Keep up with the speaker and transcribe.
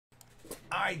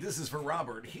All right, this is for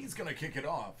Robert. He's going to kick it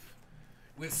off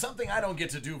with something I don't get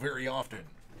to do very often.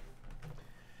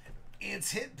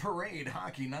 It's Hit Parade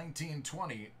Hockey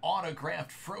 1920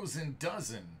 Autographed Frozen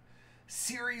Dozen.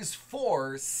 Series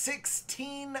 4,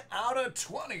 16 out of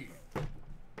 20.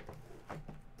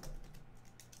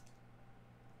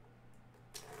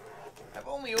 I've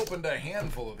only opened a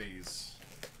handful of these.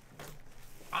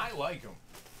 I like them.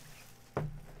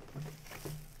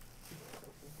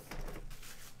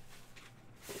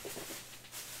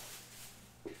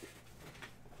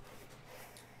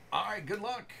 All right, good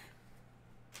luck.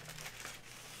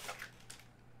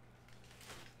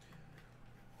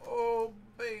 Oh,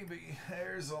 baby.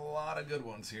 There's a lot of good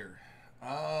ones here.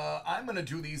 I'm going to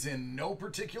do these in no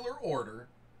particular order.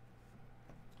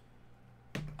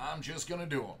 I'm just going to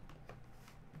do them.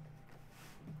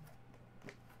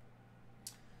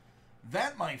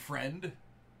 That, my friend,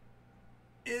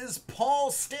 is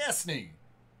Paul Stastny.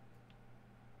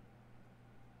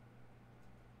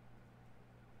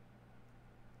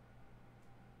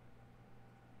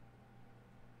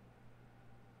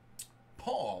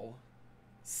 Paul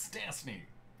Stastny.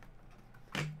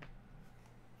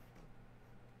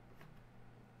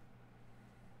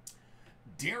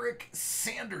 Derek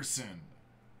Sanderson.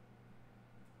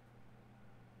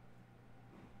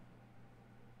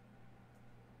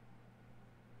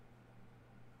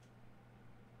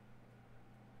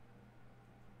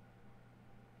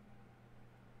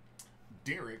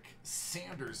 Derek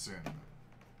Sanderson.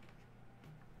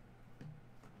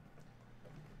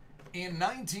 In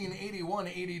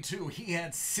 1981-82, he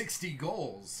had 60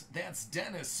 goals. That's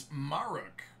Dennis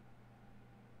Maruk.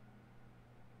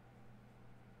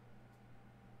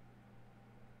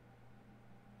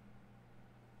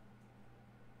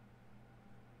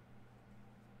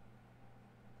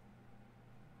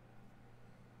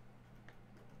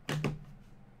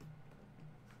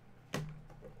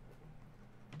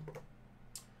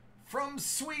 From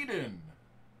Sweden,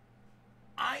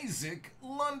 Isaac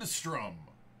Lundstrom.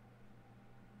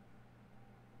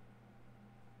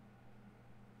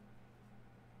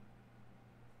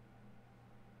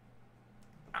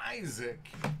 Isaac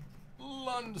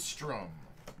Lundstrom.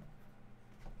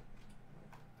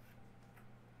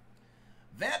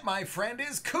 That, my friend,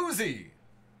 is Kuzi.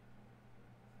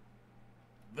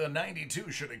 The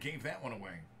 92 should have gave that one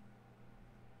away.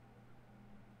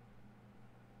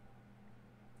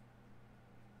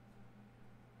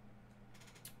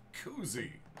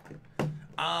 Kuzi.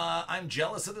 I'm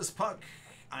jealous of this puck.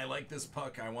 I like this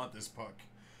puck. I want this puck.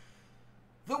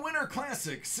 The Winter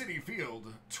Classic, Citi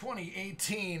Field,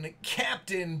 2018,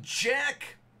 Captain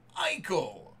Jack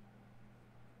Eichel.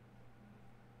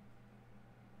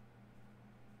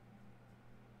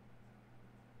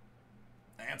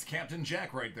 That's Captain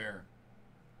Jack right there.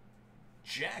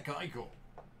 Jack Eichel.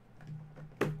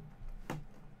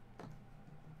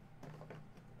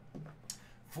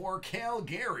 For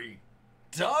Calgary,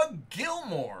 Doug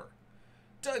Gilmour.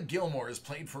 Doug Gilmour has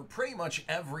played for pretty much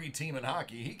every team in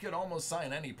hockey. He could almost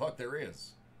sign any puck there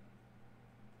is.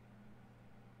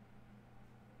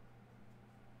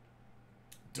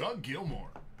 Doug Gilmour.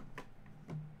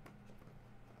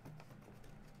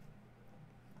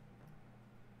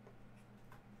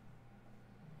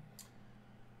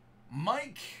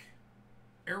 Mike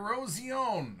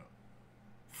Erosion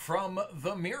from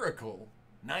The Miracle,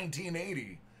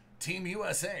 1980, Team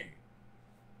USA.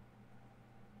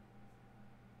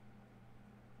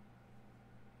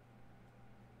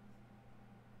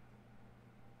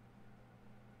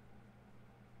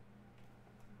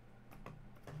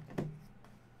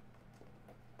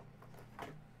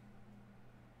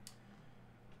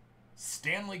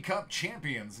 Stanley Cup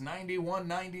champions,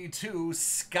 91-92,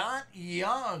 Scott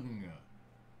Young.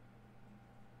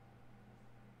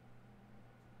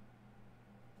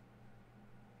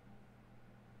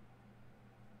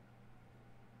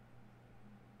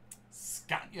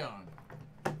 Scott Young.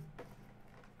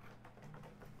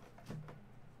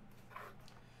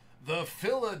 The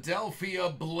Philadelphia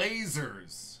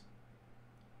Blazers,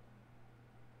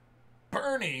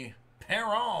 Bernie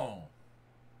Perron.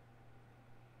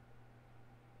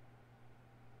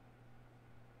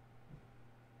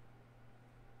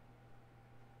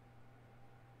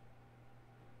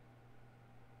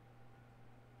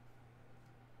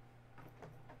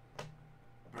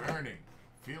 Bernie.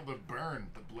 Feel the burn,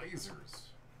 the Blazers.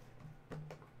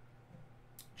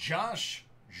 Josh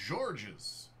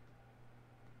Georges.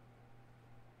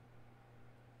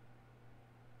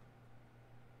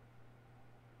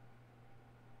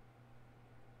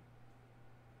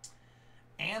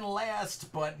 And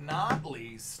last but not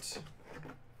least,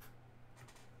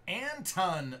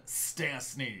 Anton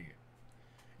Stastny.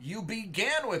 You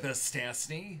began with a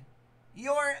Stastny.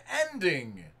 You're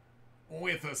ending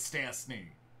with a Stastny.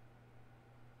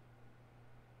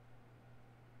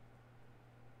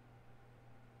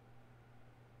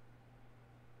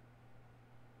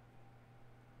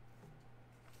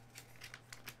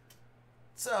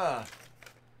 It's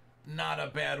not a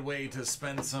bad way to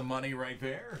spend some money right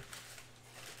there.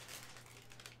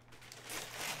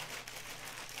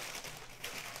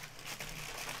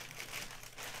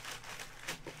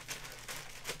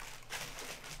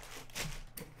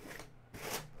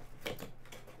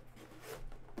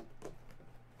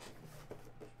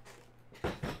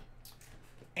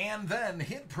 And then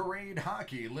Hit Parade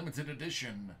Hockey Limited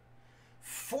Edition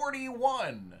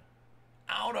 41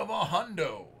 out of a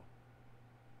hundo.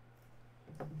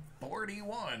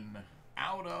 41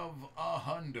 out of a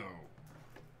hundo.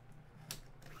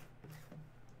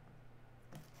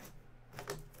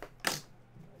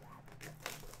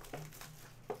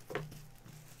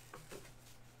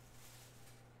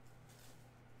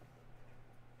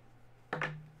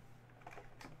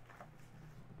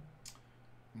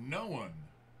 No one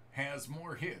has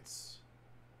more hits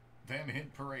than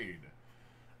Hit Parade.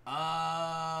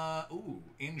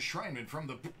 Enshrinement from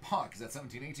the puck. Is that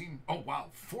 17-18? Oh, wow.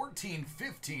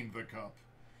 14-15 the cup.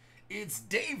 It's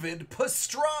David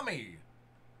Pastrami.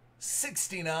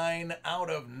 69 out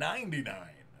of 99.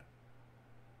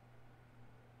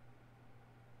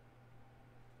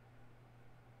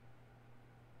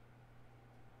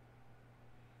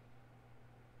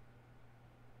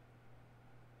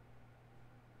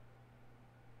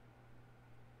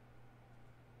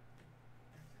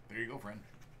 There you go, friend.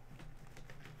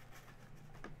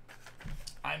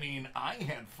 I mean, I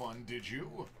had fun, did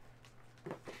you?